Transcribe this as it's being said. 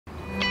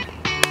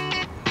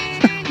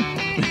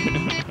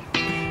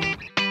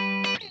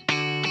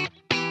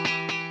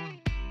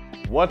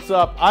What's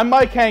up? I'm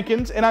Mike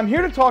Hankins, and I'm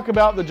here to talk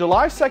about the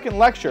July 2nd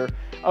lecture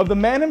of the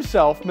man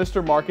himself,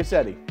 Mr. Marcus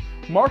Eddy.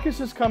 Marcus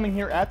is coming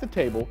here at the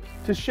table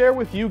to share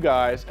with you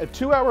guys a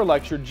 2-hour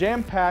lecture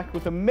jam-packed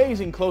with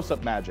amazing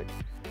close-up magic.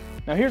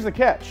 Now here's the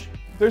catch.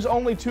 There's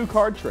only 2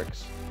 card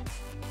tricks.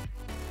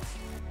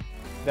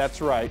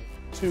 That's right,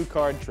 2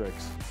 card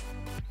tricks.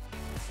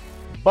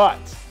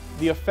 But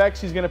the effects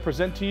he's going to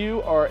present to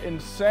you are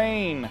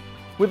insane,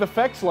 with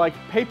effects like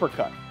paper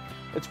cut.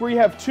 It's where you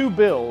have 2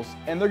 bills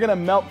and they're going to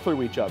melt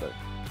through each other.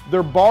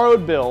 They're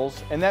borrowed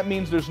bills, and that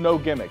means there's no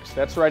gimmicks.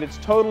 That's right, it's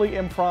totally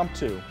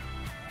impromptu.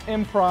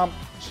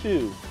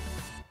 Impromptu.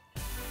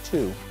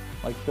 2,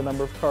 like the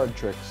number of card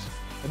tricks.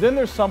 And then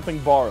there's something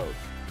borrowed.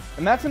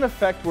 And that's an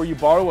effect where you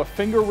borrow a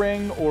finger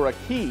ring or a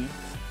key,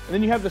 and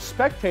then you have the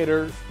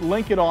spectator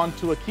link it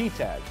onto a key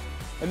tag.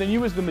 And then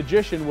you as the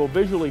magician will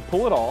visually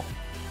pull it off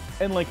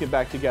and link it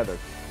back together.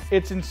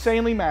 It's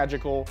insanely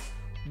magical.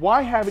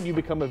 Why haven't you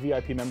become a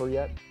VIP member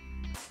yet?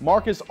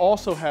 Marcus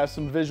also has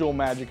some visual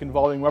magic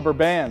involving rubber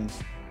bands,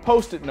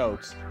 post-it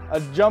notes,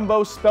 a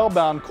jumbo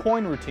spellbound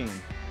coin routine.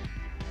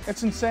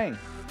 It's insane.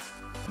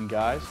 And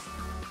guys,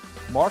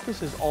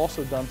 Marcus has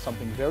also done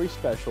something very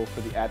special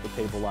for the At the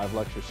Table Live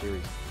lecture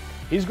series.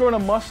 He's grown a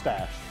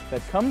mustache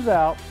that comes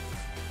out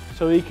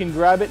so he can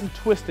grab it and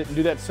twist it and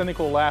do that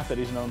cynical laugh that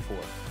he's known for.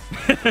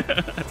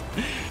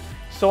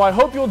 So I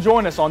hope you'll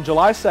join us on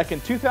July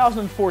 2nd,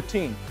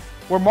 2014,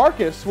 where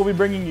Marcus will be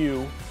bringing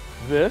you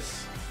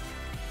this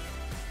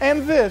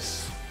and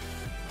this